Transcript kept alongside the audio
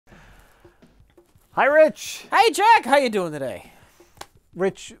Hi, Rich. Hey, Jack. How you doing today?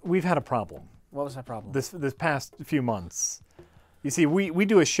 Rich, we've had a problem. What was that problem? This past few months. You see, we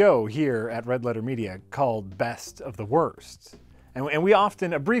do a show here at Red Letter Media called Best of the Worst. And we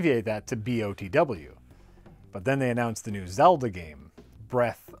often abbreviate that to BOTW. But then they announced the new Zelda game,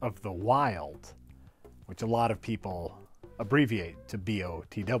 Breath of the Wild, which a lot of people abbreviate to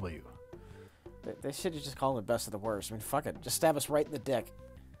BOTW. They should have just called it Best of the Worst. I mean, fuck it. Just stab us right in the dick.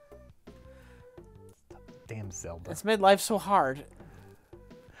 Damn Zelda. It's made life so hard.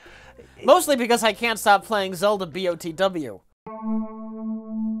 Mostly because I can't stop playing Zelda BOTW.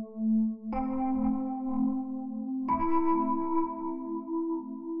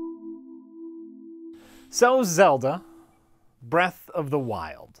 So Zelda, Breath of the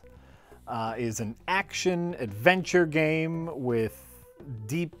Wild, is an action-adventure game with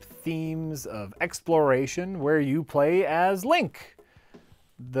deep themes of exploration where you play as Link,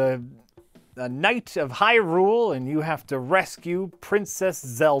 a knight of Hyrule, and you have to rescue Princess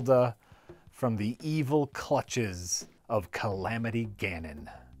Zelda from the evil clutches of Calamity Ganon.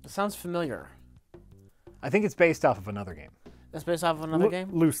 It sounds familiar. I think it's based off of another game. It's based off of another game?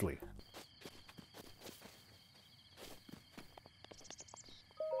 Loosely.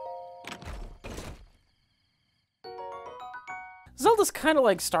 Zelda's kind of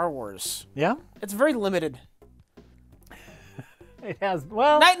like Star Wars. Yeah? It's very limited. It has,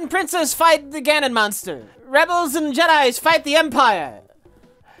 well... Knight and Princess fight the Ganon monster. Rebels and Jedis fight the Empire.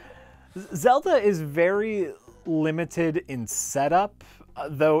 Zelda is very limited in setup,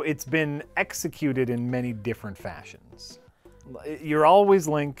 though it's been executed in many different fashions. You're always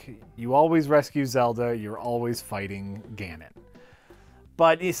Link, you always rescue Zelda, you're always fighting Ganon.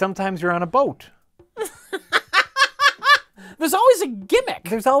 But sometimes you're on a boat. There's always a gimmick.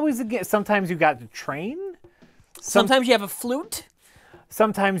 There's always a gimmick. Sometimes you got to train. Sometimes you have a flute.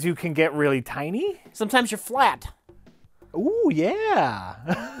 Sometimes you can get really tiny. Sometimes you're flat. Ooh, yeah.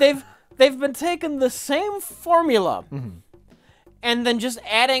 They've been taking the same formula and then just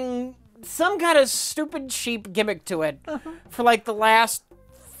adding some kind of stupid cheap gimmick to it for like the last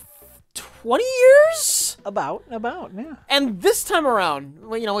 20 years? About, yeah. And this time around,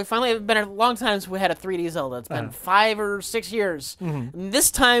 well, you know, we finally have been a long time since we had a 3D Zelda. It's been 5 or 6 years. And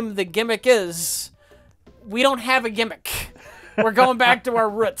this time the gimmick is we don't have a gimmick. We're going back to our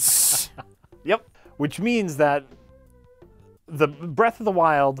roots. Yep. Which means that the Breath of the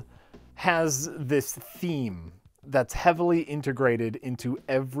Wild has this theme that's heavily integrated into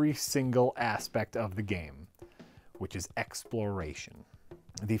every single aspect of the game, which is exploration.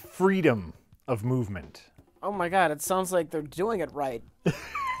 The freedom of movement. Oh my god, it sounds like they're doing it right.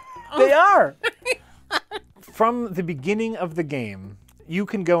 They are! From the beginning of the game, you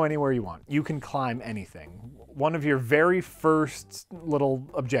can go anywhere you want. You can climb anything. One of your very first little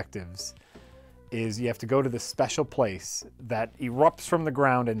objectives is you have to go to this special place that erupts from the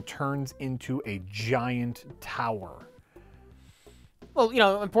ground and turns into a giant tower. Well, you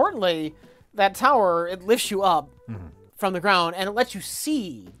know, importantly, that tower, it lifts you up from the ground and it lets you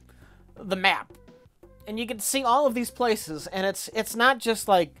see the map. And you can see all of these places, and it's not just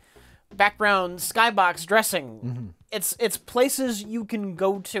like background skybox dressing. It's places you can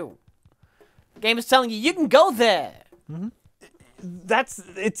go to. The game is telling you you can go there.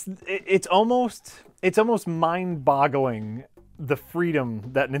 It's almost mind-boggling the freedom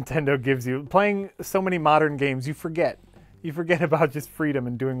that Nintendo gives you. Playing so many modern games, you forget about just freedom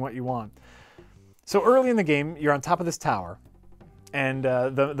and doing what you want. So early in the game, you're on top of this tower, and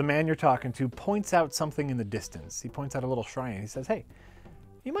the man you're talking to points out something in the distance. He points out a little shrine. And he says, "Hey,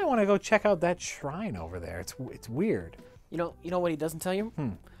 you might want to go check out that shrine over there. It's weird." You know what he doesn't tell you?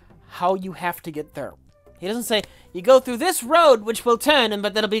 How you have to get there. He doesn't say, you go through this road, which will turn,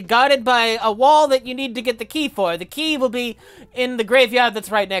 but that'll be guarded by a wall that you need to get the key for. The key will be in the graveyard that's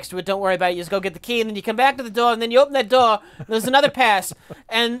right next to it. Don't worry about it. You just go get the key, and then you come back to the door, and then you open that door, and there's another pass,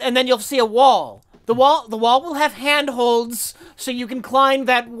 and then you'll see a wall. The wall will have handholds, so you can climb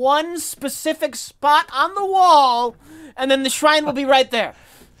that one specific spot on the wall, and then the shrine will be right there.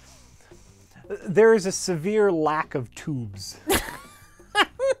 There is a severe lack of tubes.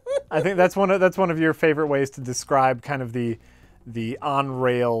 I think that's one of your favorite ways to describe kind of the on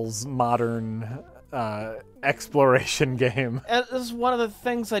rails modern exploration game. This is one of the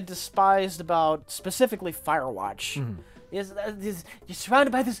things I despised about specifically Firewatch. You're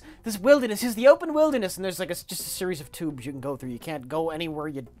surrounded by this wilderness. Here's the open wilderness, and there's like just a series of tubes you can go through. You can't go anywhere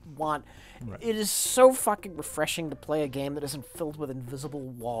you want. Right. It is so fucking refreshing to play a game that isn't filled with invisible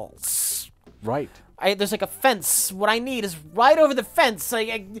walls. Right. There's like a fence. What I need is right over the fence.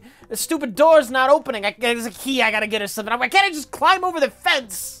 The stupid door's not opening. There's a key I gotta get or something. Why can't I just climb over the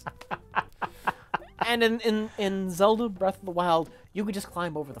fence? And in Zelda Breath of the Wild, you could just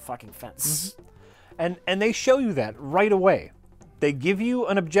climb over the fucking fence. And they show you that right away. They give you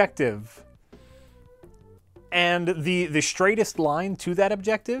an objective, and the straightest line to that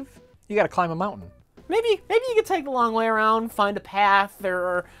objective, you got to climb a mountain. Maybe you could take the long way around, find a path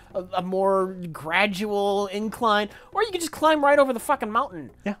or a more gradual incline, or you could just climb right over the fucking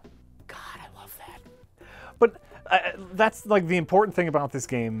mountain. Yeah. God, I love that. But that's like the important thing about this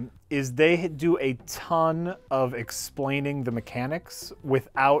game is they do a ton of explaining the mechanics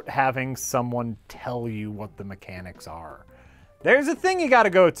without having someone tell you what the mechanics are. There's a thing you got to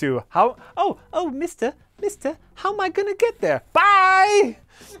go to. Oh, mister, how am I going to get there? Bye!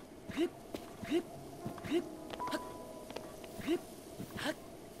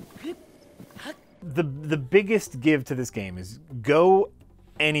 The biggest give to this game is go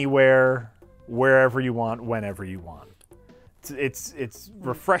anywhere, wherever you want, whenever you want. It's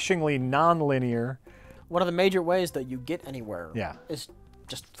refreshingly non-linear. One of the major ways that you get anywhere is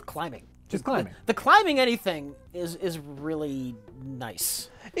just climbing. Just climbing. The climbing anything is really nice.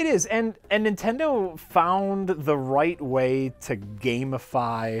 It is, and Nintendo found the right way to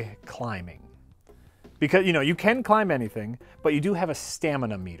gamify climbing. Because, you can climb anything, but you do have a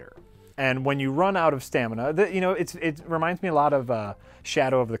stamina meter. And when you run out of stamina, it reminds me a lot of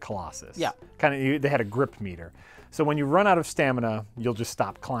Shadow of the Colossus. Yeah. They had a grip meter. So when you run out of stamina, you'll just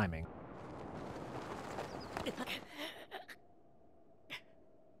stop climbing.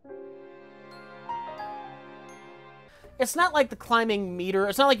 It's not like the climbing meter,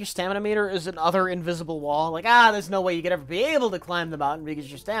 it's not like your stamina meter is another invisible wall. Like, there's no way you could ever be able to climb the mountain because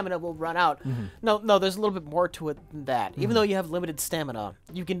your stamina will run out. No, there's a little bit more to it than that. Even though you have limited stamina,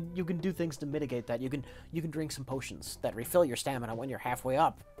 you can do things to mitigate that. You can drink some potions that refill your stamina when you're halfway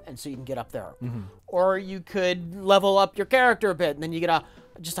up, and so you can get up there. Or you could level up your character a bit, and then you get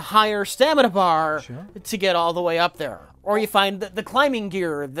just a higher stamina bar to get all the way up there. Or you find the climbing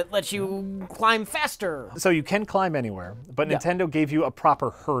gear that lets you climb faster. So you can climb anywhere, but Nintendo gave you a proper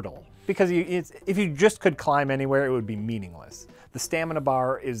hurdle. Because if you just could climb anywhere, it would be meaningless. The stamina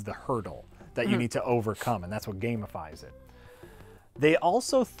bar is the hurdle that you need to overcome, and that's what gamifies it. They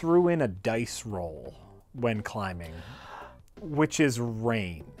also threw in a dice roll when climbing, which is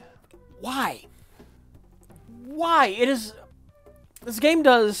rain. Why? This game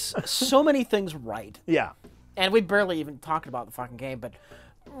does so many things right. Yeah. And we barely even talked about the fucking game, but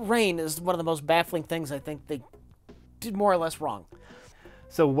rain is one of the most baffling things I think they did more or less wrong.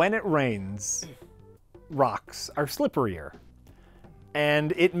 So when it rains, rocks are slipperier.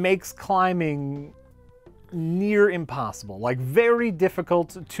 And it makes climbing near impossible. Like, very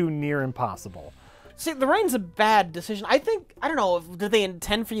difficult to near impossible. See, the rain's a bad decision. I don't know, did they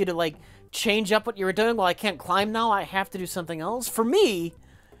intend for you to, like, change up what you were doing? Well, I can't climb now, I have to do something else. For me,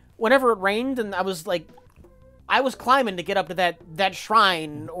 whenever it rained and I was climbing to get up to that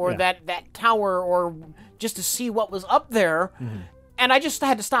shrine or that tower or just to see what was up there, and I just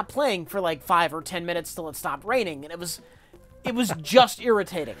had to stop playing for like 5 or 10 minutes till it stopped raining, and it was just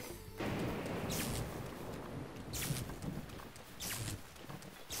irritating.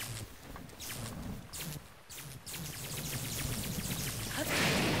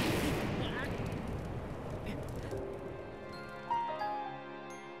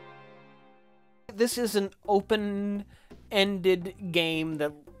 This is an open-ended game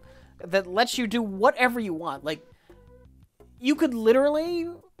that lets you do whatever you want. Like, you could literally,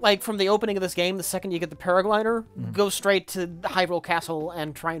 like, from the opening of this game, the second you get the paraglider, go straight to Hyrule Castle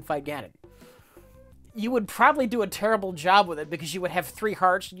and try and fight Ganon. You would probably do a terrible job with it because you would have 3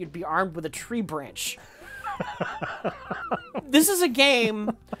 hearts and you'd be armed with a tree branch. This is a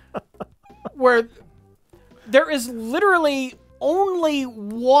game where there is literally only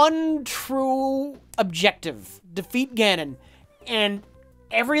one true objective: defeat Ganon, and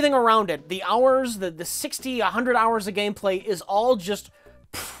everything around it, the hours, the 60, 100 hours of gameplay is all just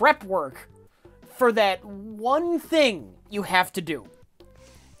prep work for that one thing you have to do.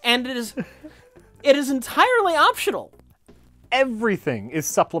 And it is entirely optional. Everything is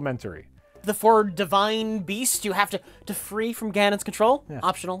supplementary. The 4 divine beasts you have to free from Ganon's control,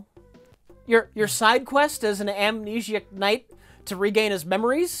 optional. Your side quest as an amnesiac knight to regain his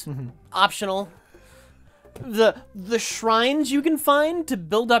memories, optional. The shrines you can find to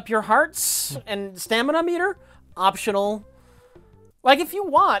build up your hearts and stamina meter, optional. Like, if you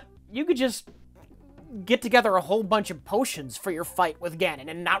want, you could just get together a whole bunch of potions for your fight with Ganon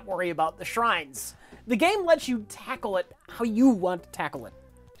and not worry about the shrines. The game lets you tackle it how you want to tackle it.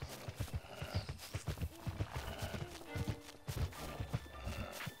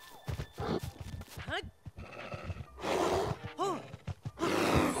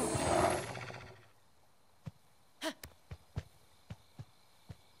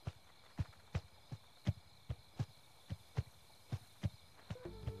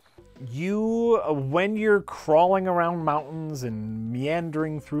 when you're crawling around mountains and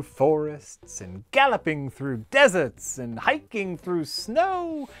meandering through forests and galloping through deserts and hiking through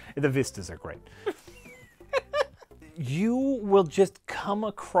snow, the vistas are great. You will just come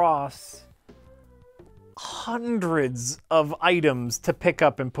across hundreds of items to pick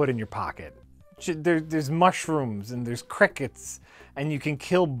up and put in your pocket. There's mushrooms and there's crickets, and you can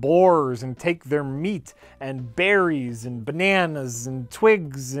kill boars and take their meat, and berries and bananas and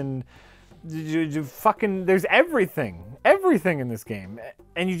twigs, and there's everything in this game,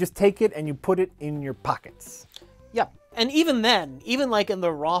 and you just take it and you put it in your pockets. Yeah, and even then, even like in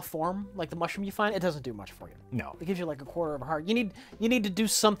the raw form, like the mushroom you find, it doesn't do much for you. No, it gives you like a quarter of a heart. You need to do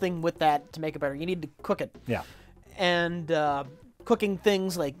something with that to make it better. You need to cook it. Yeah, and cooking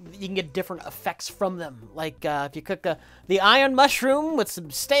things, like you can get different effects from them. Like if you cook the iron mushroom with some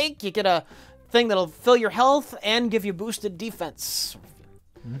steak, you get a thing that'll fill your health and give you boosted defense.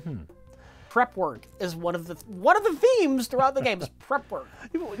 Mm-hmm. Prep work is one of the themes throughout the game. Is prep work,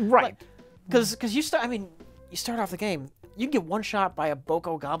 right? Because you start off the game, you can get one shot by a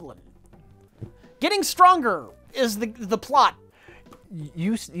Boko goblin. Getting stronger is the plot.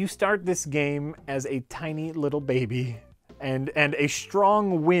 You start this game as a tiny little baby, and a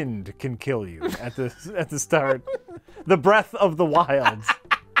strong wind can kill you at the start. The breath of the wilds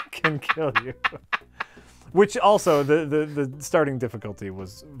can kill you. Which also the starting difficulty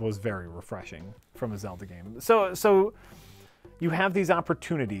was very refreshing from a Zelda game. So you have these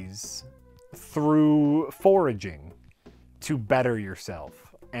opportunities through foraging to better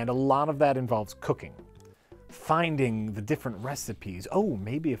yourself, and a lot of that involves cooking. Finding the different recipes. Oh,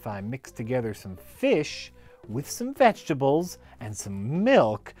 maybe if I mix together some fish with some vegetables and some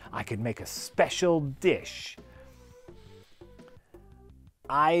milk, I could make a special dish.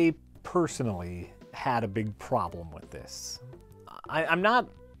 I personally had a big problem with this. I'm not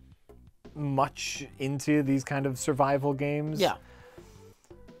much into these kind of survival games. Yeah.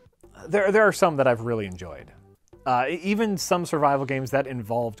 There are some that I've really enjoyed. Even some survival games that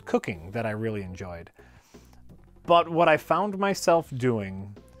involved cooking that I really enjoyed. But what I found myself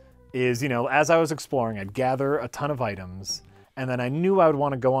doing is, as I was exploring, I'd gather a ton of items, and then I knew I would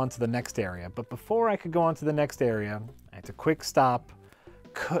want to go on to the next area. But before I could go on to the next area, I had to quick stop,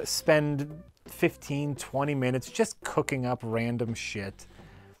 spend 15, 20 minutes just cooking up random shit,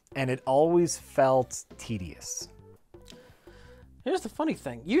 and it always felt tedious. Here's the funny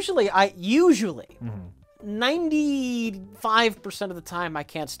thing. Usually, 95% of the time, I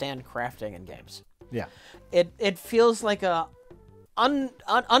can't stand crafting in games. Yeah. It feels like a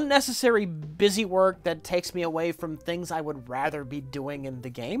unnecessary busy work that takes me away from things I would rather be doing in the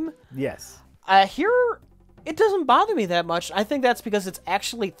game. Yes. Here, it doesn't bother me that much. I think that's because it's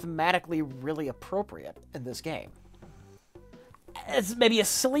actually thematically really appropriate in this game. It's maybe a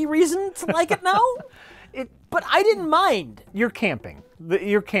silly reason to like it now, but I didn't mind. You're camping.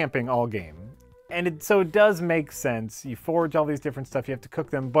 You're camping all game. And so it does make sense. You forage all these different stuff. You have to cook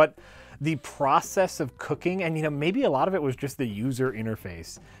them. But the process of cooking, and maybe a lot of it was just the user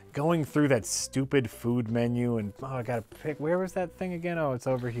interface. Going through that stupid food menu and, I got to pick, where was that thing again? Oh, it's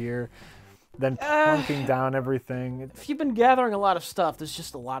over here. Then plunking down everything. If you've been gathering a lot of stuff, there's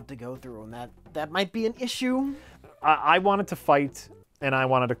just a lot to go through, and that might be an issue. I wanted to fight, and I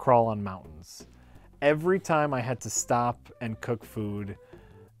wanted to crawl on mountains. Every time I had to stop and cook food,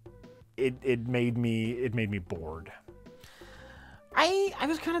 it made me bored. I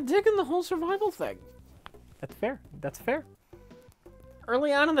was kind of digging the whole survival thing. That's fair. That's fair.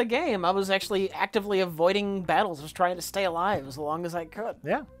 Early on in the game, I was actually actively avoiding battles. I was trying to stay alive as long as I could.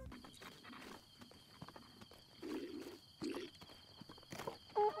 Yeah.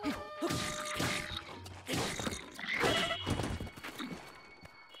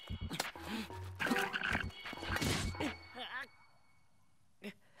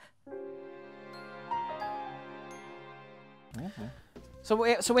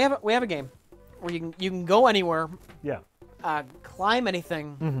 So we have a game where you can go anywhere. Yeah. Climb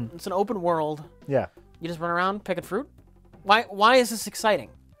anything. Mm-hmm. It's an open world. Yeah. You just run around picking fruit. Why is this exciting?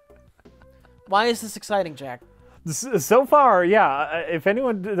 Why is this exciting, Jack? So far, yeah. If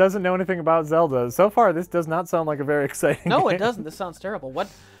anyone doesn't know anything about Zelda, so far this does not sound like a very exciting No, game. It doesn't. This sounds terrible.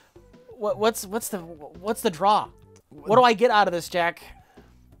 What's the draw? What do I get out of this, Jack?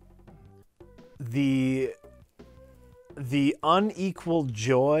 The unequal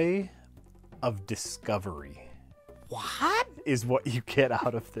joy of discovery. What? Is what you get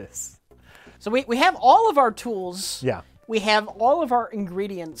out of this. So we have all of our tools. Yeah. We have all of our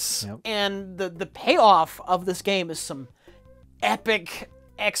ingredients. Yep. And the payoff of this game is some epic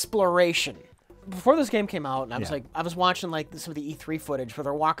exploration. before this game came out, and I was Yeah. like, I was watching like some of the E3 footage where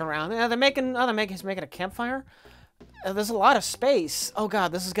they're walking around. They're making a campfire. There's a lot of space. Oh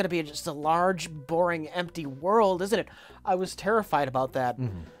god, this is gonna be just a large, boring, empty world, isn't it? I was terrified about that.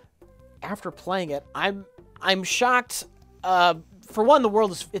 After playing it, I'm shocked. For one, the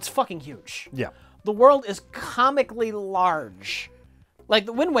world it's fucking huge. Yeah. The world is comically large. Like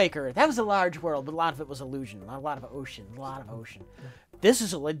the Wind Waker, that was a large world, but a lot of it was illusion. A lot of ocean. This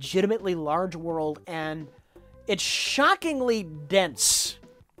is a legitimately large world, and it's shockingly dense.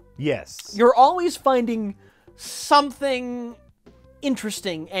 Yes. You're always finding something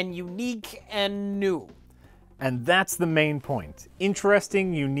interesting and unique and new. And that's the main point.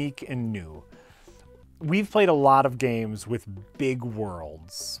 Interesting, unique, and new. We've played a lot of games with big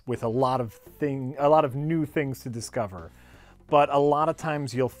worlds, with a lot of new things to discover. But a lot of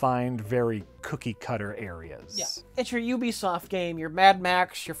times you'll find very cookie cutter areas. Yeah, it's your Ubisoft game, your Mad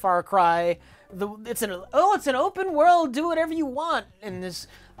Max, your Far Cry. It's an open world, do whatever you want, and there's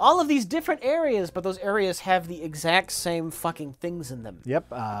all of these different areas, but those areas have the exact same fucking things in them.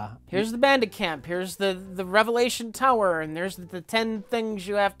 Yep. Here's the bandit camp, here's the Revelation Tower, and there's the 10 things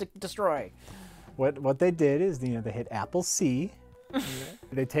you have to destroy. What they did is, they hit Apple C.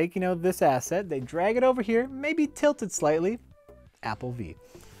 They take, this asset, they drag it over here, maybe tilt it slightly. Apple V.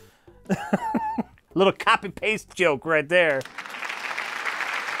 Little copy paste joke right there.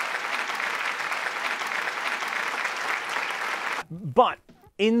 But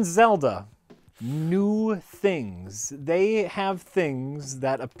in Zelda, new things. They have things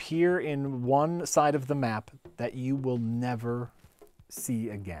that appear in one side of the map that you will never see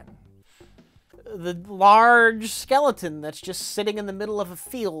again. The large skeleton that's just sitting in the middle of a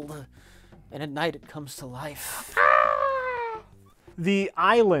field, and at night it comes to life. The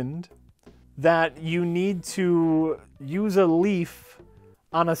island that you need to use a leaf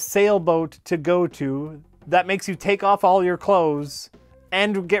on a sailboat to go to that makes you take off all your clothes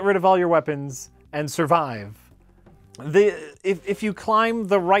and get rid of all your weapons and survive. If you climb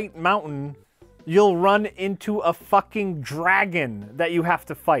the right mountain, you'll run into a fucking dragon that you have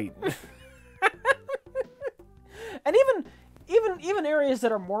to fight. And even areas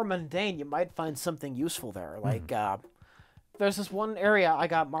that are more mundane, you might find something useful there. Like there's this one area I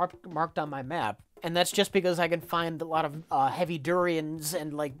got marked on my map, and that's just because I can find a lot of heavy durians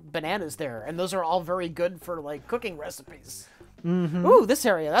and like bananas there, and those are all very good for like cooking recipes. Ooh, this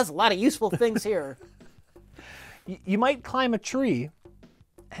area has a lot of useful things here. You might climb a tree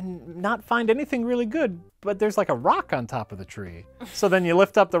and not find anything really good, but there's like a rock on top of the tree. So then you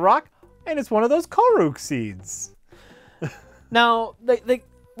lift up the rock, and it's one of those Korok seeds. Now,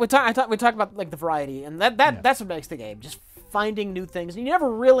 we talk about like the variety, and that's what makes the game. Just finding new things. You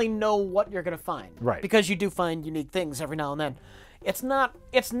never really know what you're gonna find, right? Because you do find unique things every now and then. It's not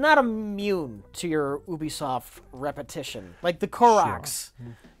immune to your Ubisoft repetition. Like the Koroks,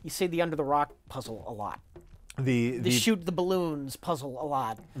 you see the under the rock puzzle a lot. The shoot the balloons puzzle a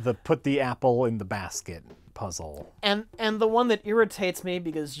lot. The put the apple in the basket puzzle. And the one that irritates me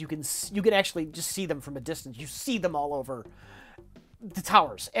because you can actually just see them from a distance. You see them all over. The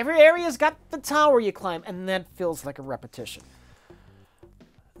towers. Every area's got the tower you climb, and that feels like a repetition.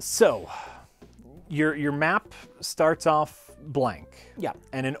 So, your map starts off blank. Yeah.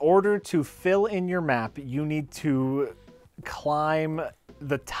 And in order to fill in your map, you need to climb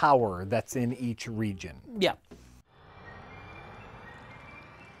the tower that's in each region. Yeah.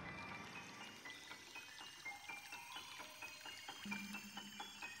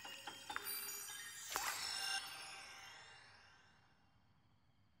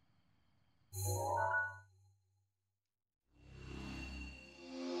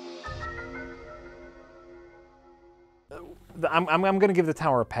 I'm going to give the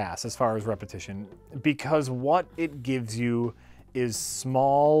tower a pass as far as repetition, because what it gives you is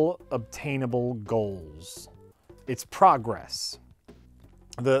small, obtainable goals. It's progress.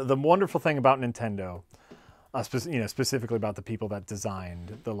 The wonderful thing about Nintendo, specifically about the people that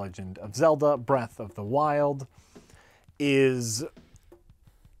designed The Legend of Zelda, Breath of the Wild, is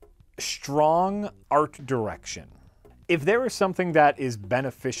strong art direction. If there is something that is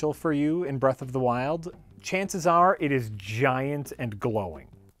beneficial for you in Breath of the Wild, chances are it is giant and glowing.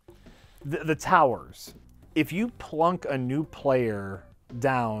 The towers. If you plunk a new player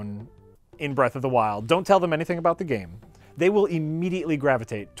down in Breath of the Wild, don't tell them anything about the game, they will immediately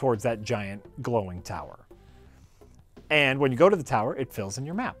gravitate towards that giant glowing tower. And when you go to the tower, it fills in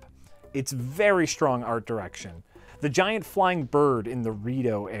your map. It's very strong art direction. The giant flying bird in the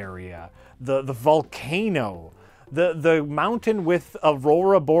Rito area, the volcano, the mountain with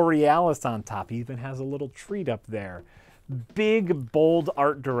Aurora Borealis on top even has a little treat up there. Big, bold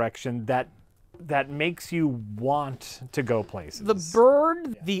art direction that that makes you want to go places. The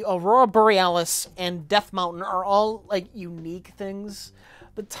bird, the Aurora Borealis, and Death Mountain are all like unique things.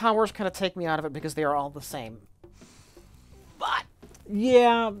 The towers kind of take me out of it because they are all the same. But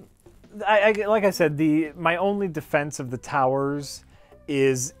yeah, like I said, my only defense of the towers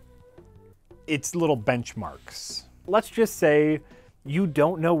is its little benchmarks. Let's just say you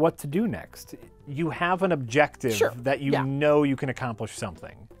don't know what to do next. You have an objective that you know you can accomplish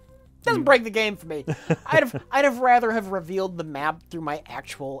something. Doesn't break the game for me. I'd have rather have revealed the map through my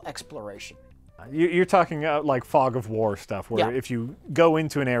actual exploration. You're talking like Fog of War stuff, where if you go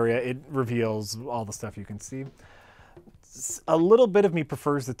into an area, it reveals all the stuff you can see. A little bit of me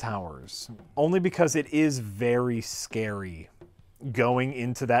prefers the towers, only because it is very scary going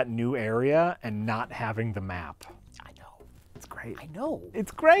into that new area and not having the map. I know. It's great. I know.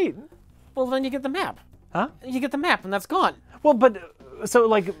 It's great. Well, then you get the map. Huh? You get the map, and that's gone. Well, but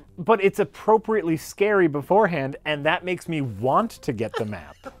it's appropriately scary beforehand, and that makes me want to get the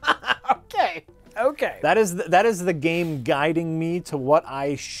map. Okay. Okay. That is the game guiding me to what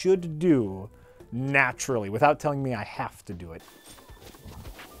I should do naturally, without telling me I have to do it.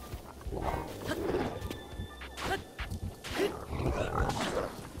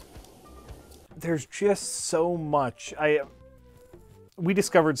 There's just so much. We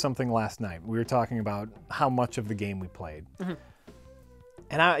discovered something last night. We were talking about how much of the game we played. Mm-hmm.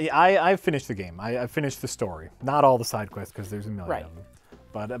 And I finished the game. I finished the story. Not all the side quests, because there's a million of them.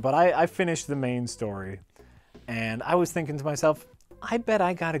 But I finished the main story. And I was thinking to myself, I bet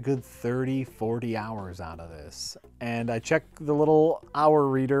I got a good 30, 40 hours out of this. And I checked the little hour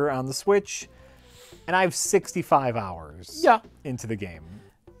reader on the Switch, and I have 65 hours into the game.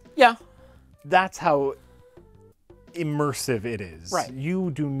 Yeah. That's how immersive it is. Right.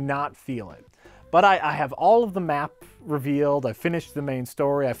 You do not feel it. But I have all of the map revealed. I finished the main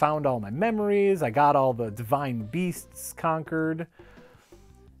story. I found all my memories. I got all the divine beasts conquered.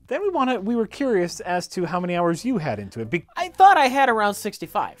 Then we were curious as to how many hours you had into it. I thought I had around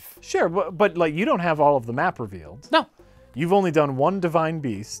 65. Sure, but like you don't have all of the map revealed. No. You've only done one divine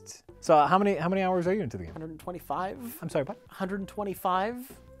beast. So how many hours are you into the game? 125. I'm sorry, what? 125.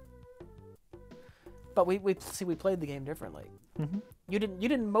 But we played the game differently. Mm-hmm. You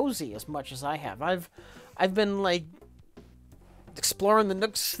didn't mosey as much as I have. I've been like exploring the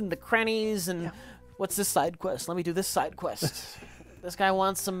nooks and the crannies and what's this side quest? Let me do this side quest. This guy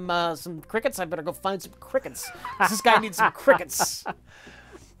wants some crickets. I better go find some crickets. This guy needs some crickets.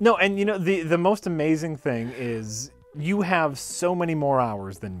 No, and you know the most amazing thing is you have so many more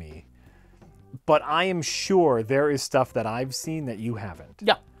hours than me, but I am sure there is stuff that I've seen that you haven't.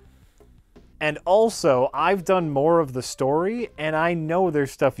 Yeah. And also, I've done more of the story, and I know there's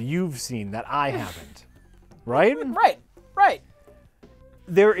stuff you've seen that I haven't. Right? Right.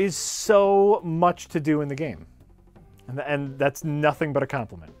 There is so much to do in the game. And that's nothing but a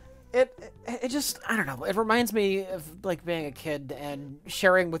compliment. It just, I don't know, it reminds me of like being a kid and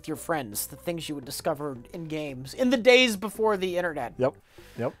sharing with your friends the things you would discover in games in the days before the internet. Yep.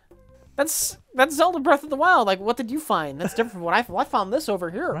 That's Zelda Breath of the Wild. Like, what did you find? That's different from what I found this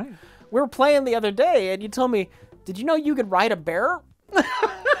over here. Right. We were playing the other day, and you told me, did you know you could ride a bear?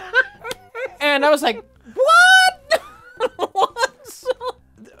 And I was like, what? What?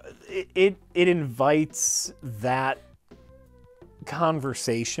 It invites that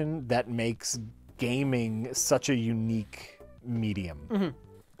conversation that makes gaming such a unique medium. Mm-hmm.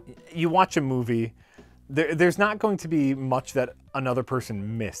 You watch a movie, there's not going to be much that another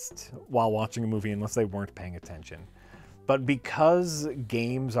person missed while watching a movie unless they weren't paying attention. But because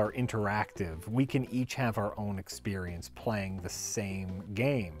games are interactive, we can each have our own experience playing the same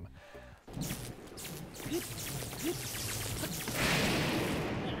game.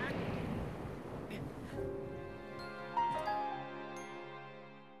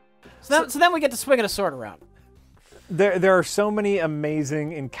 So then we get to swinging a sword around. There are so many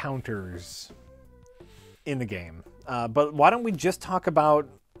amazing encounters in the game. But why don't we just talk about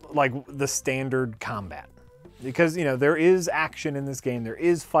like the standard combat? Because, you know, there is action in this game. There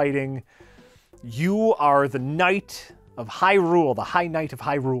is fighting. You are the Knight of Hyrule, the High Knight of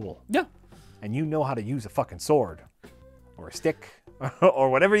Hyrule. Yeah. And you know how to use a fucking sword. Or a stick.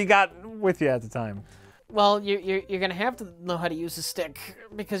 Or whatever you got with you at the time. Well, you're going to have to know how to use a stick,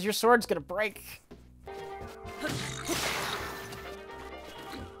 because your sword's going to break.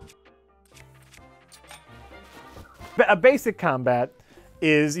 A basic combat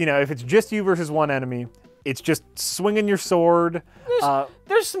is, you know, if it's just you versus one enemy, it's just swinging your sword.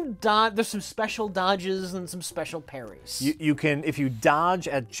 There's some special dodges and some special parries. You can, if you dodge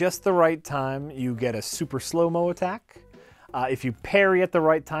at just the right time, you get a super slow-mo attack. If you parry at the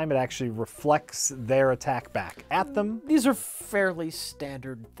right time, it actually reflects their attack back at them. These are fairly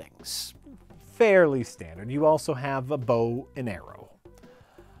standard things. Fairly standard. You also have a bow and arrow.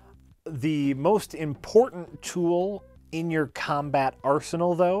 The most important tool in your combat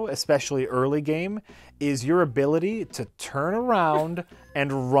arsenal, though, especially early game, is your ability to turn around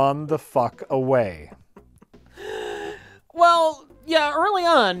and run the fuck away. Well, yeah, early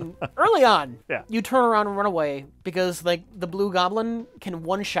on, Yeah. you turn around and run away because, like, the blue goblin can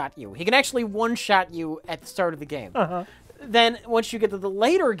one-shot you. He can actually one-shot you at the start of the game. Then, once you get to the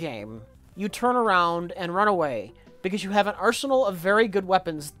later game, you turn around and run away because you have an arsenal of very good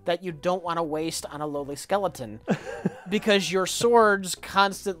weapons that you don't want to waste on a lowly skeleton because your swords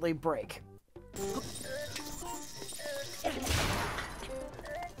constantly break.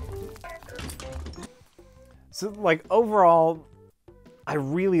 So, like, overall, I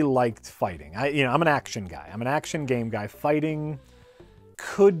really liked fighting. I'm an action guy. I'm an action game guy. Fighting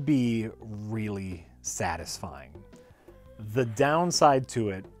could be really satisfying. The downside to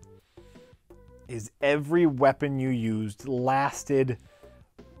it is every weapon you used lasted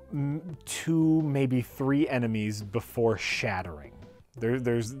 2, maybe 3 enemies before shattering.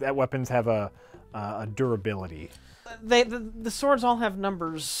 That weapons have a durability. The swords all have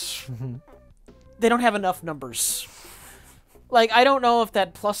numbers. They don't have enough numbers. Like, I don't know if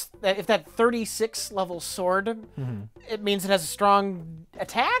that 36 level sword, it means it has a strong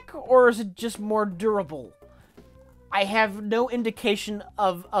attack, or is it just more durable? I have no indication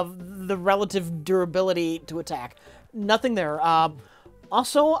of the relative durability to attack. Nothing there.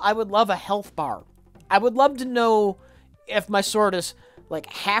 Also, I would love a health bar. I would love to know if my sword is, like,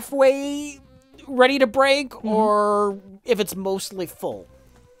 halfway ready to break, or if it's mostly full.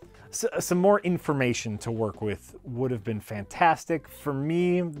 So, some more information to work with would have been fantastic. For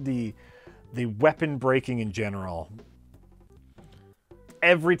me, the weapon breaking in general,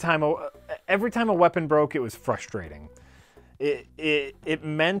 every time a weapon broke, it was frustrating. It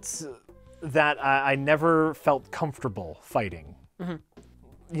meant that I never felt comfortable fighting.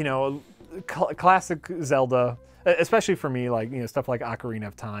 You know, classic Zelda, especially for me, like, stuff like Ocarina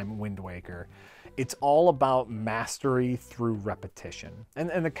of Time, Wind Waker. It's all about mastery through repetition.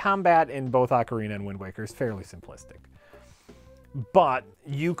 And the combat in both Ocarina and Wind Waker is fairly simplistic. But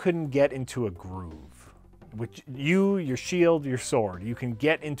you couldn't get into a groove. Your shield, your sword, you can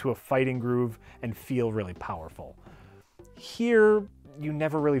get into a fighting groove and feel really powerful. Here, you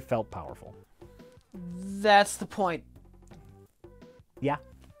never really felt powerful. That's the point. Yeah,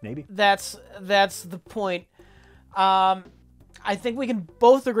 maybe. That's the point. I think we can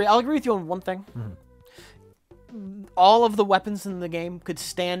both agree. I'll agree with you on one thing. All of the weapons in the game could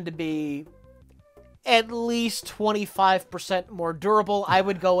stand to be at least 25% more durable. I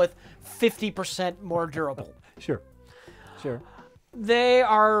would go with 50% more durable. Sure. They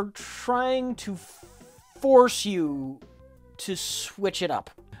are trying to force you to switch it up.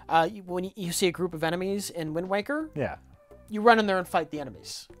 When you see a group of enemies in Wind Waker, Yeah, you run in there and fight the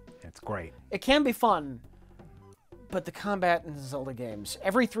enemies. it's great. It can be fun, but the combat in Zelda games,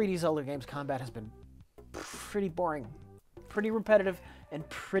 every 3D Zelda game's combat has been pretty boring, pretty repetitive, and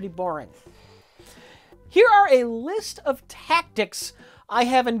pretty boring. Here are a list of tactics I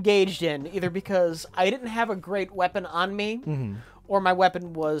have engaged in, either because I didn't have a great weapon on me, or my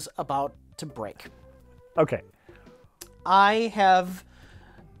weapon was about to break. Okay. I have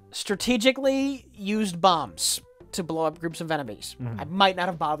strategically used bombs to blow up groups of enemies. I might not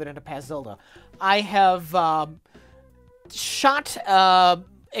have bothered in a past Zelda. I have shot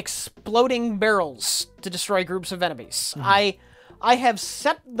exploding barrels to destroy groups of enemies. I have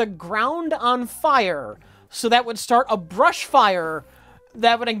set the ground on fire so that would start a brush fire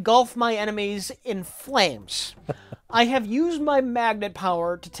that would engulf my enemies in flames. I have used my magnet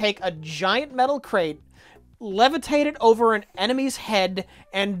power to take a giant metal crate, levitate it over an enemy's head,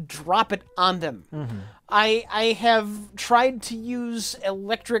 and drop it on them. I have tried to use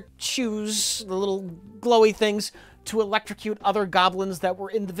electric shoes, the little glowy things, to electrocute other goblins that were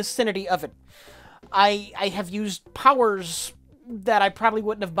in the vicinity of it. I have used powers that I probably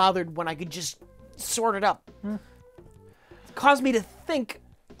wouldn't have bothered when I could just sort it up. It caused me to think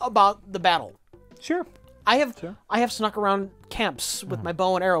about the battle. Sure. I have snuck around camps with my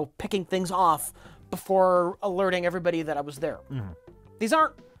bow and arrow, picking things off before alerting everybody that I was there. These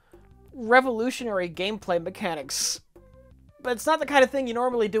aren't revolutionary gameplay mechanics, but it's not the kind of thing you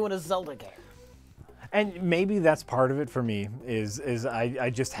normally do in a Zelda game. And maybe that's part of it for me, is I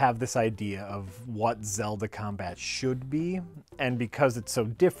just have this idea of what Zelda combat should be, and because it's so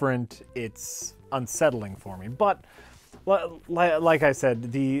different, it's unsettling for me. But like I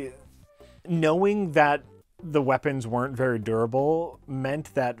said, knowing that the weapons weren't very durable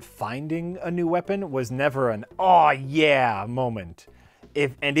meant that finding a new weapon was never an "oh yeah" moment.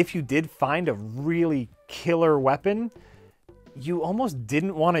 If you did find a really killer weapon, you almost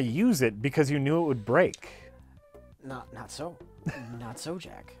didn't want to use it because you knew it would break. Not so. Not so,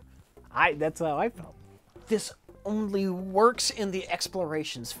 Jack. That's how I felt. This only works in the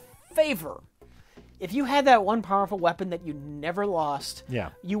exploration's favor. If you had that one powerful weapon that you never lost,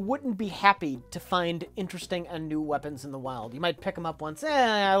 you wouldn't be happy to find interesting and new weapons in the wild. You might pick them up once,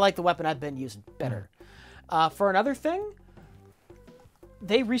 I like the weapon I've been using better. For another thing,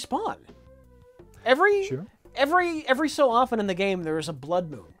 they respawn. Every so often in the game, there is a blood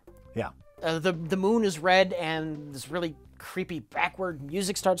moon. Yeah. The moon is red, and this really creepy backward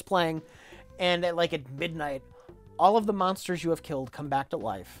music starts playing, and at midnight, all of the monsters you have killed come back to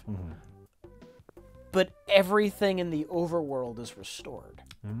life. Mm-hmm. But everything in the overworld is restored.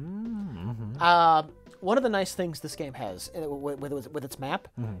 Mm-hmm. One of the nice things this game has with its map,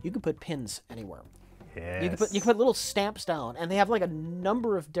 you can put pins anywhere. Yes. You can put little stamps down, and they have a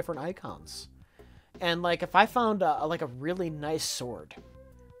number of different icons. And if I found a really nice sword,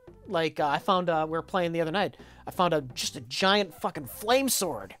 I found we were playing the other night, I found just a giant fucking flame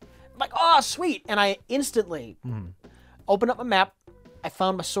sword. I'm like, oh sweet! And I instantly opened up my map. I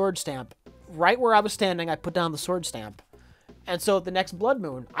found my sword stamp. Right where I was standing, I put down the sword stamp. And so the next blood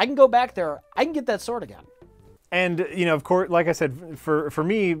moon, I can go back there, I can get that sword again. And, of course, like I said, for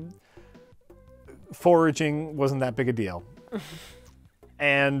me, foraging wasn't that big a deal.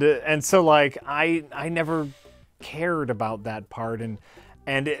 and so, I never cared about that part.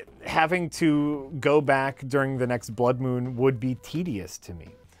 And having to go back during the next blood moon would be tedious to me.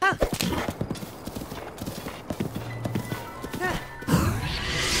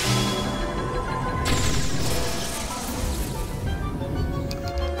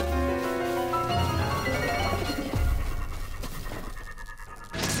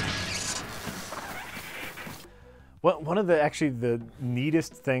 Well, one of the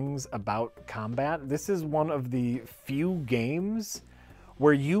neatest things about combat, this is one of the few games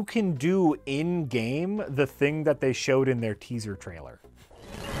where you can do in-game the thing that they showed in their teaser trailer.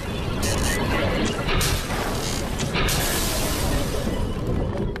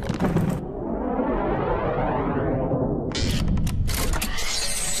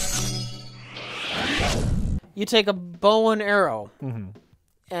 You take a bow and arrow,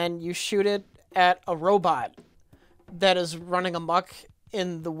 and you shoot it at a robot that is running amok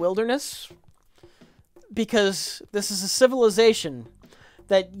in the wilderness, because this is a civilization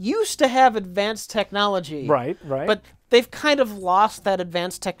that used to have advanced technology. Right. But they've kind of lost that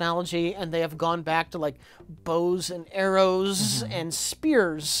advanced technology, and they have gone back to bows and arrows and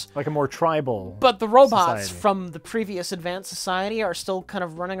spears. Like a more tribal But the robots society. from the previous advanced society are still kind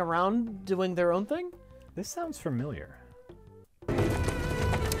of running around doing their own thing. This sounds familiar.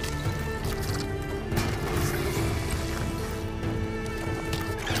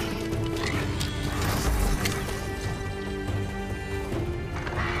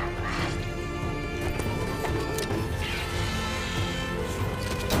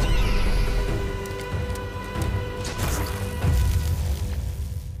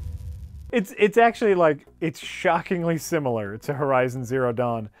 It's actually it's shockingly similar to Horizon Zero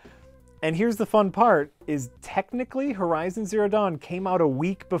Dawn. And here's the fun part, is technically Horizon Zero Dawn came out a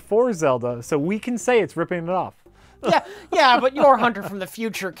week before Zelda, so we can say it's ripping it off. Yeah, but your Hunter from the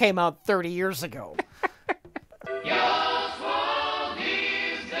Future came out 30 years ago.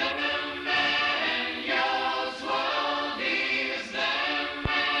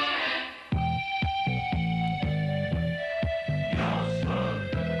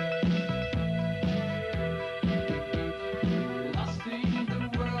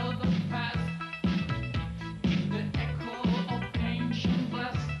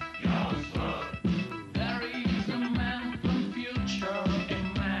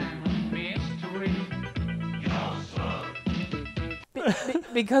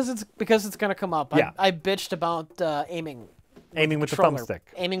 Because it's gonna come up. Yeah. I bitched about aiming Aiming with the controller. thumbstick.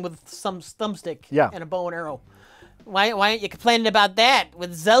 Aiming with some thumbstick Yeah. and a bow and arrow. Why aren't you complaining about that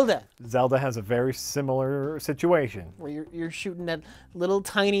with Zelda? Zelda has a very similar situation. Where you're shooting at little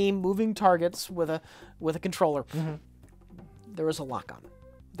tiny moving targets with a controller. There is a lock-on.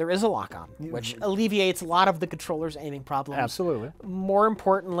 Which alleviates a lot of the controller's aiming problems. Absolutely. More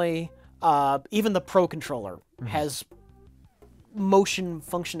importantly, even the Pro controller has motion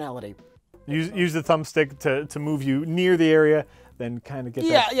functionality. Use the thumbstick to move you near the area, then kind of get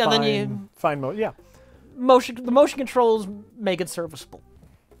that fine mode. Yeah. The motion controls make it serviceable.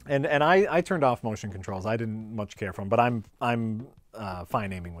 And I turned off motion controls. I didn't much care for them, but I'm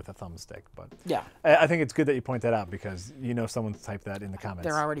fine aiming with a thumbstick. But Yeah. I think it's good that you point that out because someone's typed that in the comments.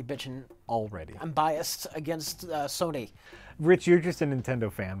 They're already bitching. Already. I'm biased against Sony. Rich, you're just a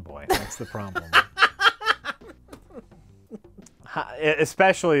Nintendo fanboy. That's the problem.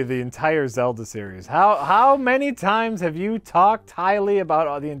 Especially the entire Zelda series. How many times have you talked highly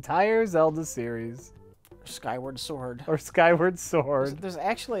about the entire Zelda series? Skyward Sword. Or Skyward Sword. There's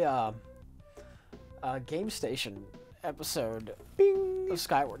actually a Game Station episode of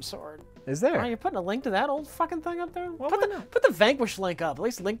Skyward Sword. Is there? Oh, you're putting a link to that old fucking thing up there? Well, put the Vanquish link up. At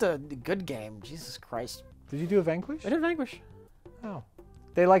least link to the good game. Jesus Christ. Did you do a Vanquish? I did Vanquish. Oh.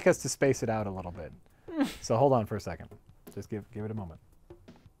 They like us to space it out a little bit. So hold on for a second. Just give it a moment.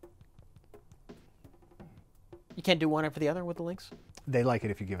 You can't do one after the other with the links? They like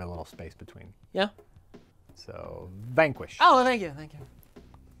it if you give it a little space between. Yeah? So, Vanquish. Oh, thank you. Thank you.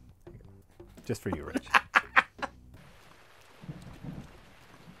 Just for you, Rich.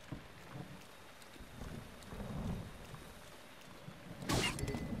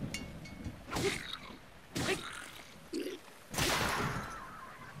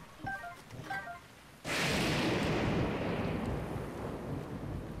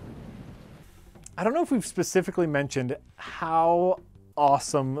 I don't know if we've specifically mentioned how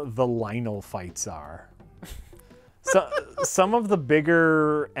awesome the Lionel fights are. So, some of the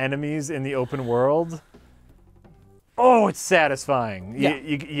bigger enemies in the open world, oh, it's satisfying. Yeah.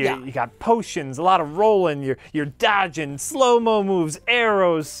 You got potions, a lot of rolling, you're dodging, slow-mo moves,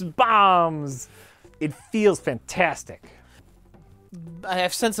 arrows, bombs. It feels fantastic. I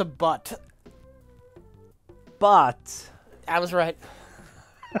have sense of but. But I was right.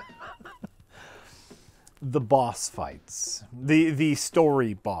 the boss fights, the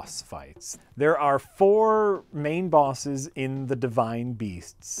story boss fights. There are 4 main bosses in the Divine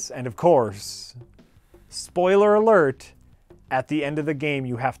Beasts, and of course, spoiler alert, at the end of the game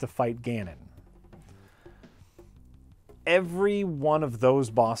you have to fight Ganon. Every one of those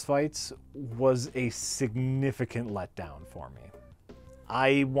boss fights was a significant letdown for me.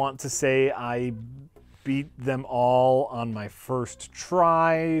 I want to say I beat them all on my first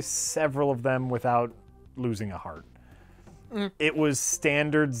try, several of them without losing a heart. It was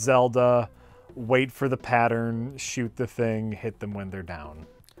standard Zelda, wait for the pattern, shoot the thing, hit them when they're down.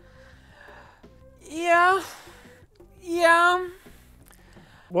 Yeah. Yeah.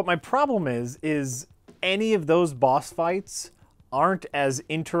 What my problem is any of those boss fights aren't as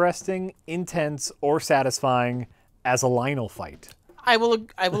interesting, intense, or satisfying as a Lionel fight. I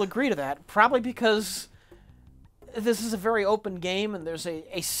will agree to that. Probably because this is a very open game and there's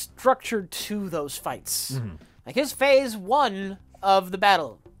a structure to those fights. Mm-hmm. Like his phase 1 of the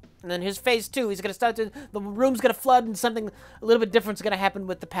battle. And then his phase 2, he's going to start to, the room's going to flood and something a little bit different is going to happen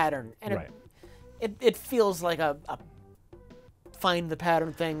with the pattern. And Right. it feels like a find the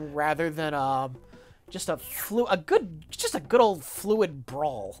pattern thing rather than just a good old fluid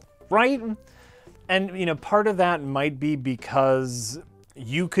brawl. Right? And, part of that might be because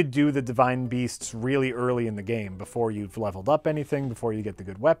you could do the Divine Beasts really early in the game before you've leveled up anything, before you get the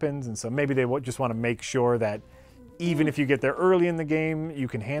good weapons. And so maybe they just want to make sure that even if you get there early in the game, you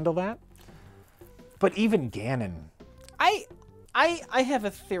can handle that. But even Ganon. I have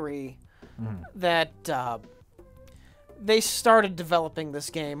a theory that they started developing this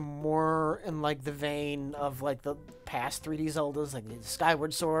game more in like the vein of like the past 3D Zeldas, like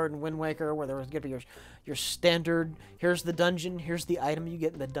Skyward Sword and Wind Waker, where there was going to be your standard, here's the dungeon, here's the item you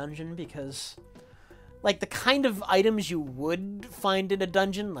get in the dungeon, because like the kind of items you would find in a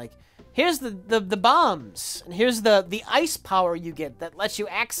dungeon, like here's the bombs, and here's the ice power you get that lets you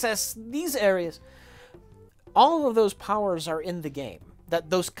access these areas. All of those powers are in the game.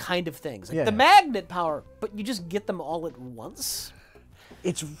 Those kind of things. Like the magnet power, but you just get them all at once.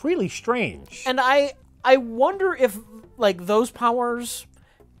 It's really strange. And I wonder if like those powers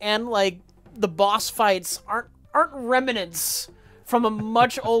and like the boss fights aren't remnants from a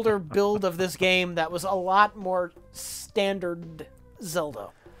much older build of this game that was a lot more standard Zelda.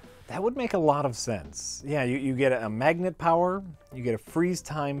 That would make a lot of sense. Yeah, you get a magnet power, you get a freeze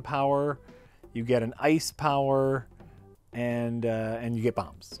time power, you get an ice power, and you get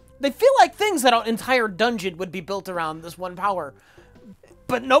bombs. They feel like things that an entire dungeon would be built around this one power,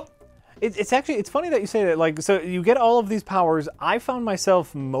 but nope. It's funny that you say that. Like, so you get all of these powers. I found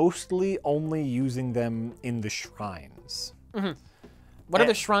myself mostly only using them in the shrines. Mm-hmm. What are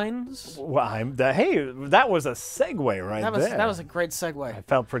the shrines? Well, hey, that was a segue right there. That was a great segue. I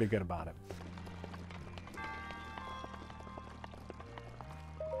felt pretty good about it.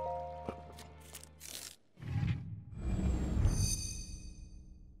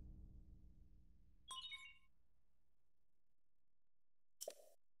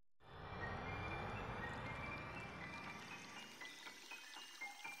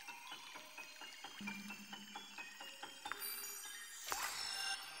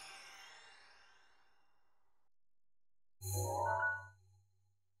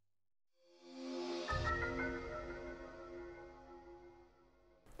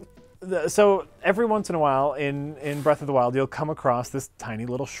 So every once in a while in Breath of the Wild, you'll come across this tiny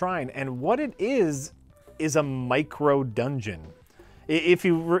little shrine. And what it is a micro dungeon. If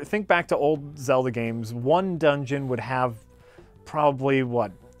you think back to old Zelda games, one dungeon would have probably,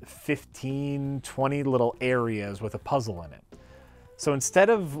 15, 20 little areas with a puzzle in it. So instead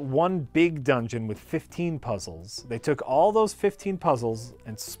of one big dungeon with 15 puzzles, they took all those 15 puzzles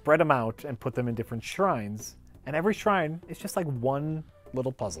and spread them out and put them in different shrines. And every shrine is just like one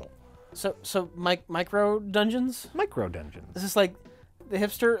little puzzle. So micro dungeons? Micro dungeons. This is like the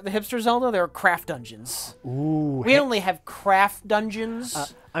hipster Zelda. There are craft dungeons. Ooh. We only have craft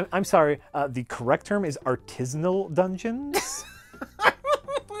dungeons. I'm sorry. The correct term is artisanal dungeons.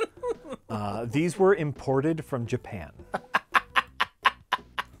 These were imported from Japan.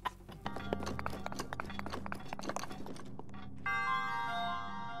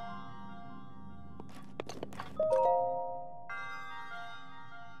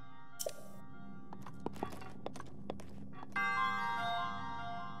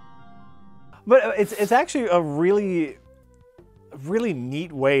 But it's actually a really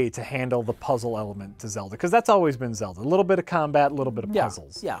neat way to handle the puzzle element to Zelda, because that's always been Zelda. A little bit of combat, a little bit of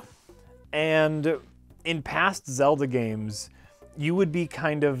puzzles. Yeah. And in past Zelda games, you would be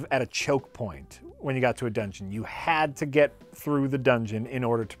kind of at a choke point when you got to a dungeon. You had to get through the dungeon in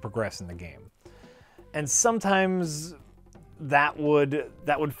order to progress in the game. And sometimes that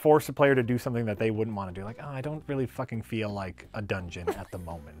would force a player to do something that they wouldn't want to do. Like, oh, I don't really fucking feel like a dungeon at the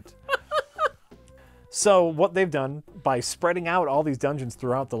moment. So what they've done by spreading out all these dungeons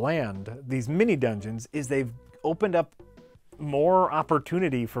throughout the land, these mini dungeons, is they've opened up more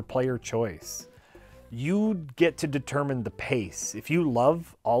opportunity for player choice. You get to determine the pace. If you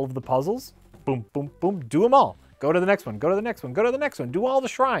love all of the puzzles, boom, boom, boom, do them all. Go to the next one, go to the next one, go to the next one, do all the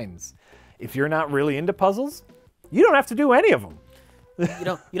shrines. If you're not really into puzzles, you don't have to do any of them.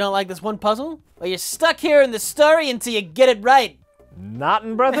 You don't like this one puzzle? Well, you're stuck here in the story until you get it right. Not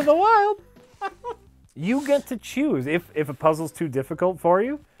in Breath of the Wild. You get to choose. If a puzzle's too difficult for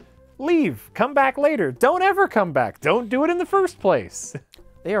you, leave. Come back later. Don't ever come back. Don't do it in the first place.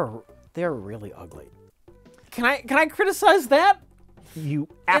 They're really ugly. Can I criticize that? You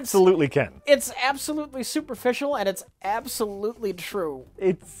absolutely can. It's absolutely superficial, and it's absolutely true.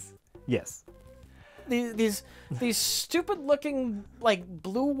 Yes. These stupid looking like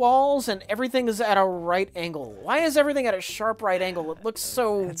blue walls, and everything is at a right angle. Why is everything at a sharp right angle? It looks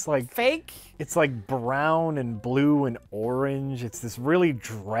so fake. It's like brown and blue and orange. It's this really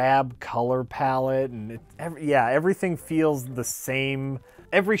drab color palette, and everything feels the same.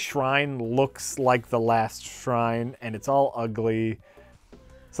 Every shrine looks like the last shrine, and it's all ugly.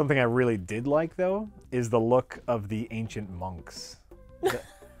 Something I really did like, though, is the look of the ancient monks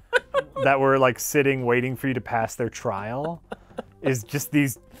that were like sitting waiting for you to pass their trial. Is just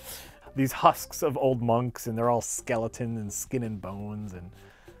these husks of old monks, and they're all skeleton and skin and bones, and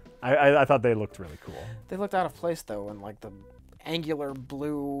I thought they looked really cool. They looked out of place, though, in like the angular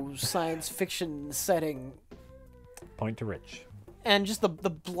blue science fiction setting. Point to Rich. And just the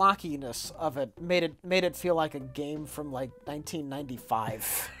blockiness of it made it feel like a game from like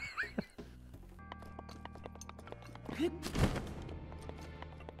 1995.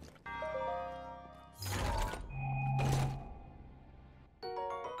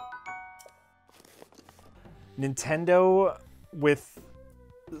 Nintendo, with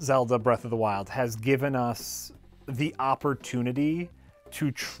Zelda Breath of the Wild, has given us the opportunity to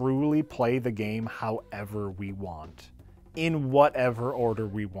truly play the game however we want, in whatever order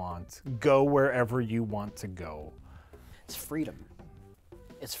we want, go wherever you want to go. It's freedom.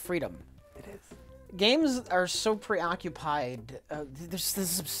 It's freedom. It is. Games are so preoccupied. There's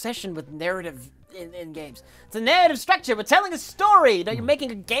this obsession with narrative in games. It's a narrative structure. We're telling a story. No, you're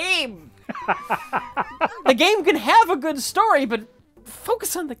making a game. The game can have a good story, but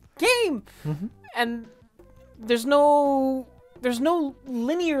focus on the game. Mm-hmm. And there's no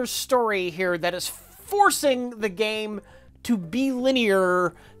linear story here that is forcing the game to be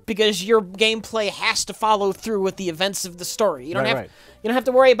linear because your gameplay has to follow through with the events of the story. You don't have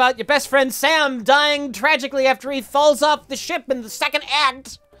to worry about your best friend Sam dying tragically after he falls off the ship in the second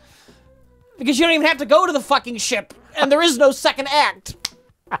act, because you don't even have to go to the fucking ship, and there is no second act.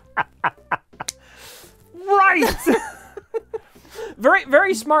 Right. Very,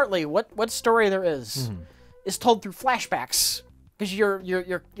 very smartly, what story there is told through flashbacks, because your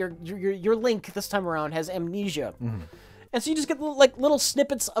Link this time around has amnesia. And so you just get little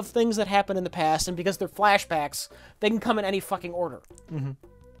snippets of things that happened in the past, and because they're flashbacks, they can come in any fucking order.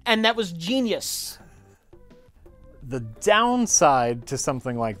 And that was genius. The downside to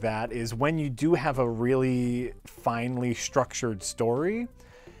something like that is when you do have a really finely structured story,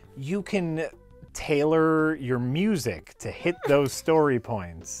 you can tailor your music to hit those story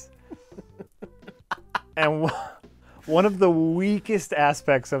points. And one of the weakest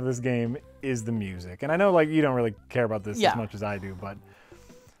aspects of this game is the music. And I know, like, you don't really care about this as much as I do, but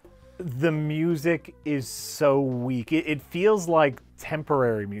the music is so weak. It feels like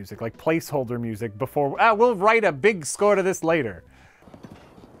temporary music, like placeholder music before, we'll write a big score to this later.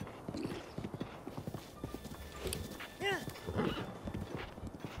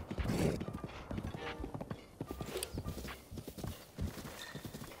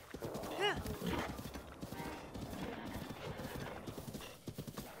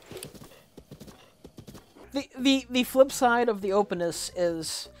 The flip side of the openness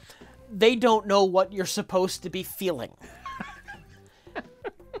is they don't know what you're supposed to be feeling.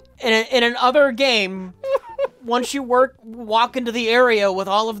 In another game, once you walk into the area with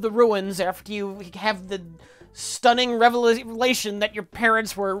all of the ruins after you have the stunning revelation that your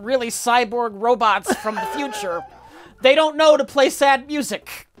parents were really cyborg robots from the future, they don't know to play sad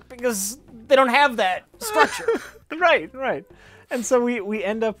music because they don't have that structure. Right. And so we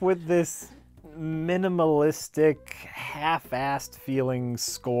end up with this minimalistic, half-assed feeling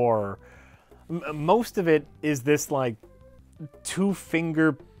score. Most of it is this, like,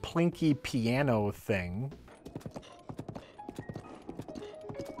 two-finger plinky piano thing.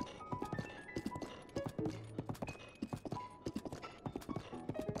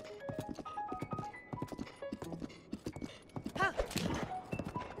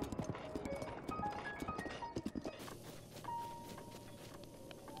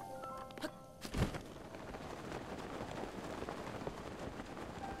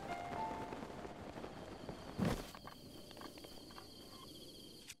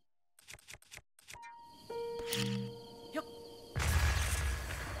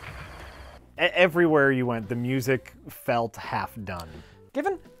 Everywhere you went, the music felt half done.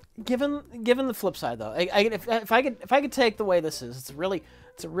 Given the flip side, though, if I could take the way this is, it's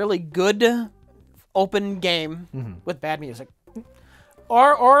a really good open game with bad music.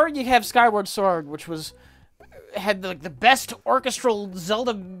 Or you have Skyward Sword, which had the best orchestral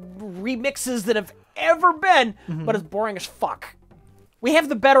Zelda remixes that have ever been, but it's boring as fuck. We have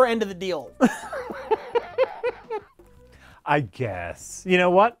the better end of the deal. I guess. You know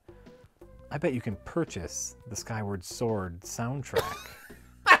what? I bet you can purchase the Skyward Sword soundtrack.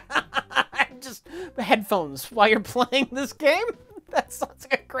 Just headphones while you're playing this game? That sounds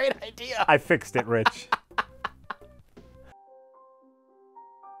like a great idea. I fixed it, Rich.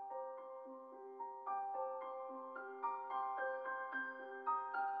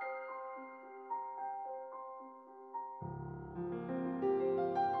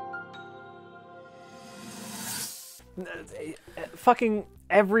 Fucking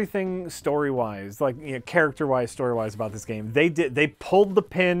everything story-wise, like, you know, character-wise, story-wise about this game, they pulled the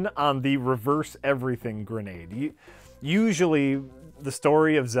pin on the reverse everything grenade. Usually, the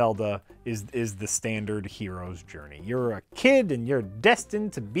story of Zelda is the standard hero's journey. You're a kid and you're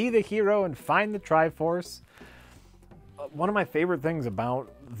destined to be the hero and find the Triforce. One of my favorite things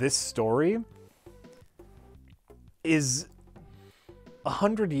about this story is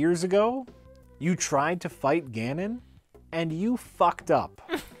 100 years ago, you tried to fight Ganon, and you fucked up.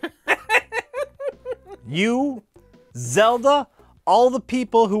 You, Zelda, all the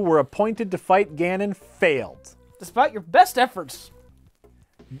people who were appointed to fight Ganon failed. Despite your best efforts.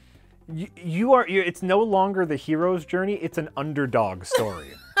 It's no longer the hero's journey, it's an underdog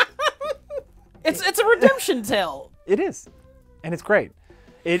story. It's a redemption tale. It is. And it's great.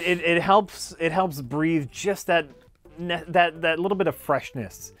 It helps breathe just that little bit of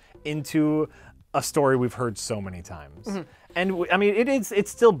freshness into a story we've heard so many times. And I mean, it's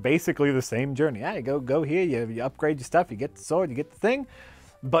still basically the same journey. Yeah, go here, you upgrade your stuff, you get the sword, you get the thing.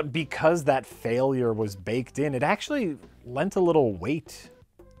 But because that failure was baked in, it actually lent a little weight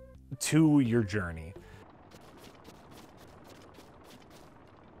to your journey.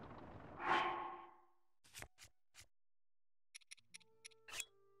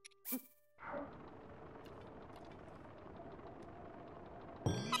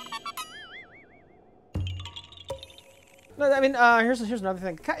 I mean, here's another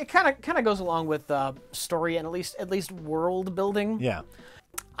thing. It kind of goes along with story and at least world building. Yeah.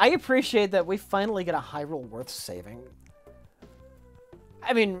 I appreciate that we finally get a Hyrule worth saving.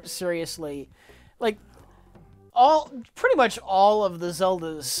 I mean, seriously, like pretty much all of the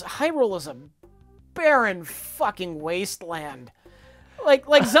Zeldas, Hyrule is a barren fucking wasteland.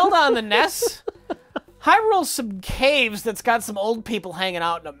 Like Zelda on the NES, Hyrule's some caves that's got some old people hanging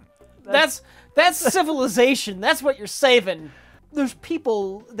out in them. That's civilization. That's what you're saving. there's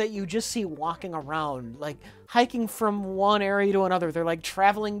people that you just see walking around, like hiking from one area to another. They're like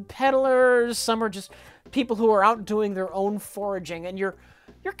traveling peddlers. Some are just people who are out doing their own foraging, and you're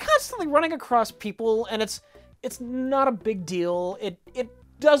constantly running across people, and it's not a big deal. It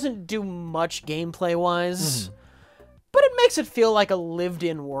doesn't do much gameplay wise, but it makes it feel like a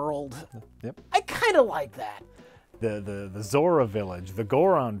lived-in world. Yep. I kind of like that. The Zora village, the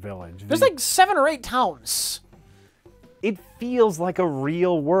Goron village. There's like 7 or 8 towns. It feels like a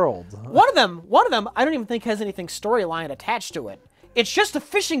real world. One of them, I don't even think has anything storyline attached to it. It's just a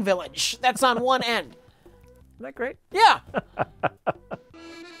fishing village that's on one end. Isn't that great? Yeah.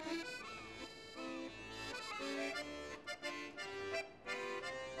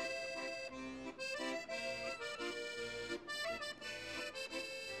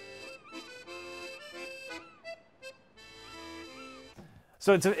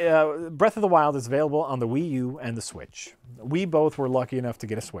 So it's Breath of the Wild is available on the Wii U and the Switch. We both were lucky enough to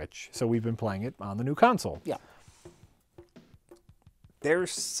get a Switch, so we've been playing it on the new console. Yeah. There's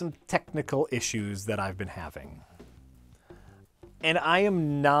some technical issues that I've been having. And I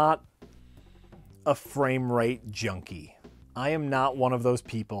am not a frame rate junkie. I am not one of those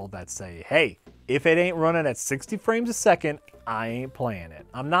people that say, hey, if it ain't running at 60 frames a second, I ain't playing it.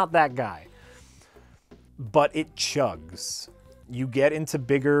 I'm not that guy. But it chugs. You get into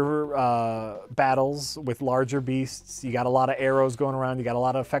bigger battles with larger beasts. You got a lot of arrows going around. You got a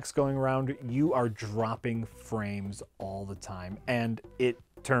lot of effects going around. You are dropping frames all the time, and it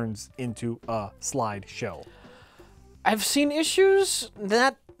turns into a slideshow. I've seen issues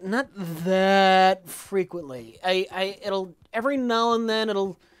not that frequently. It'll every now and then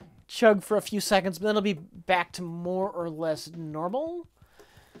it'll chug for a few seconds, but then it'll be back to more or less normal.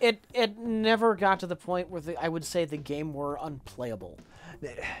 It never got to the point where I would say the game were unplayable.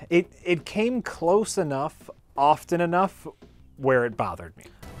 It came close enough, often enough, where it bothered me.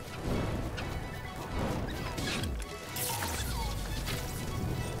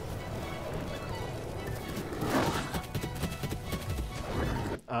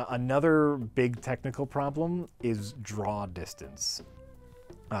 Another big technical problem is draw distance.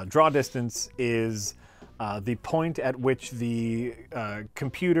 Draw distance is the point at which the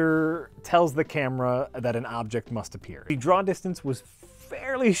computer tells the camera that an object must appear. The draw distance was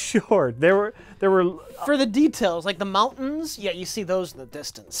fairly short. There were for the details, like the mountains, yeah, you see those in the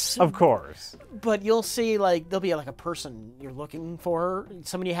distance. Of course. But you'll see, like, there'll be like a person you're looking for,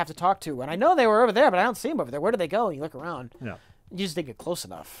 somebody you have to talk to, and I know they were over there, but I don't see them over there. Where do they go? And you look around. No. You just didn't get close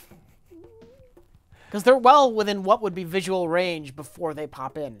enough. Because they're well within what would be visual range before they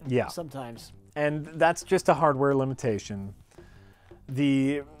pop in. Yeah. Sometimes. And that's just a hardware limitation.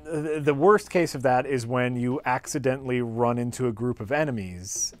 The worst case of that is when you accidentally run into a group of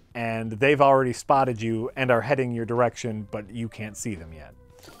enemies and they've already spotted you and are heading your direction, but you can't see them yet.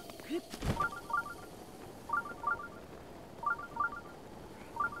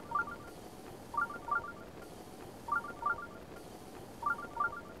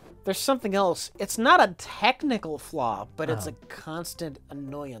 There's something else. It's not a technical flaw, but it's a constant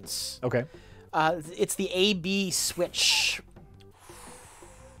annoyance. Okay. It's the A/B switch.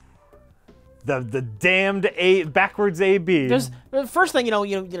 The damned backwards A/B. There's the first thing tell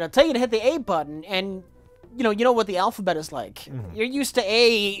you to hit the A button, and you know what the alphabet is like. Mm-hmm. You're used to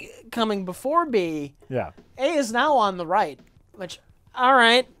A coming before B. Yeah. A is now on the right, which all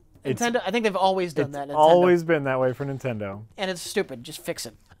right. Nintendo. I think they've always done that. It's always been that way for Nintendo. And it's stupid. Just fix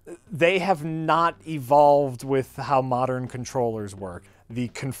it. They have not evolved with how modern controllers work. The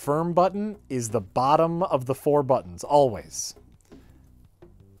confirm button is the bottom of the 4 buttons, always.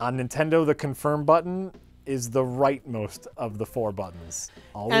 On Nintendo, the confirm button is the rightmost of the 4 buttons.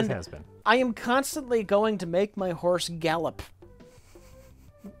 Always has been. I am constantly going to make my horse gallop.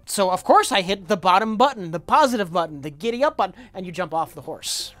 So, of course, I hit the bottom button, the positive button, the giddy up button, and you jump off the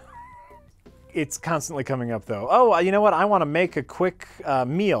horse. It's constantly coming up, though. Oh, you know what? I want to make a quick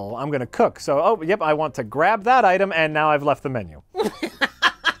meal. I'm going to cook. So, oh, yep, I want to grab that item, and now I've left the menu.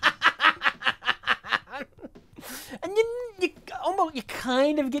 And you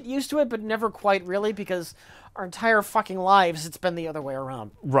kind of get used to it, but never quite really, because our entire fucking lives, it's been the other way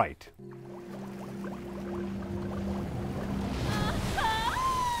around. Right.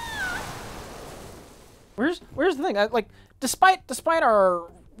 Where's the thing? Despite our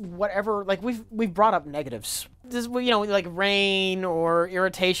whatever, like we've brought up negatives. This, like rain or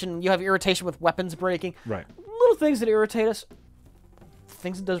irritation. You have irritation with weapons breaking. Right. Little things that irritate us.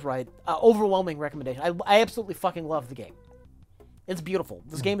 Things it does right. Overwhelming recommendation. I absolutely fucking love the game. It's beautiful.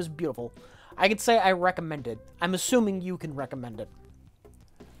 This game is beautiful. I could say I recommend it. I'm assuming you can recommend it.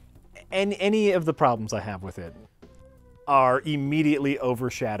 And any of the problems I have with it, are immediately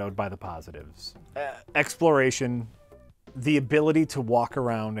overshadowed by the positives. Exploration, the ability to walk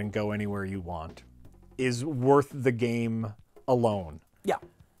around and go anywhere you want, is worth the game alone. Yeah.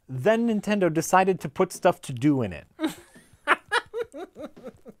 Then Nintendo decided to put stuff to do in it.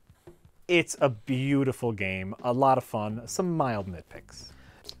 It's a beautiful game, a lot of fun, some mild nitpicks.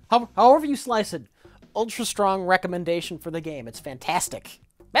 However you slice it, ultra strong recommendation for the game. It's fantastic.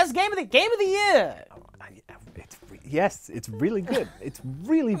 Best game of the year. Yes, it's really good. It's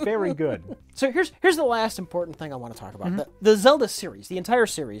really very good. So here's the last important thing I want to talk about. The Zelda series, the entire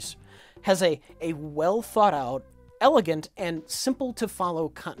series, has a well thought out, elegant, and simple to follow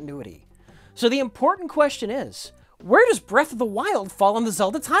continuity. So the important question is, where does Breath of the Wild fall on the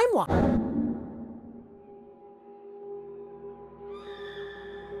Zelda timeline?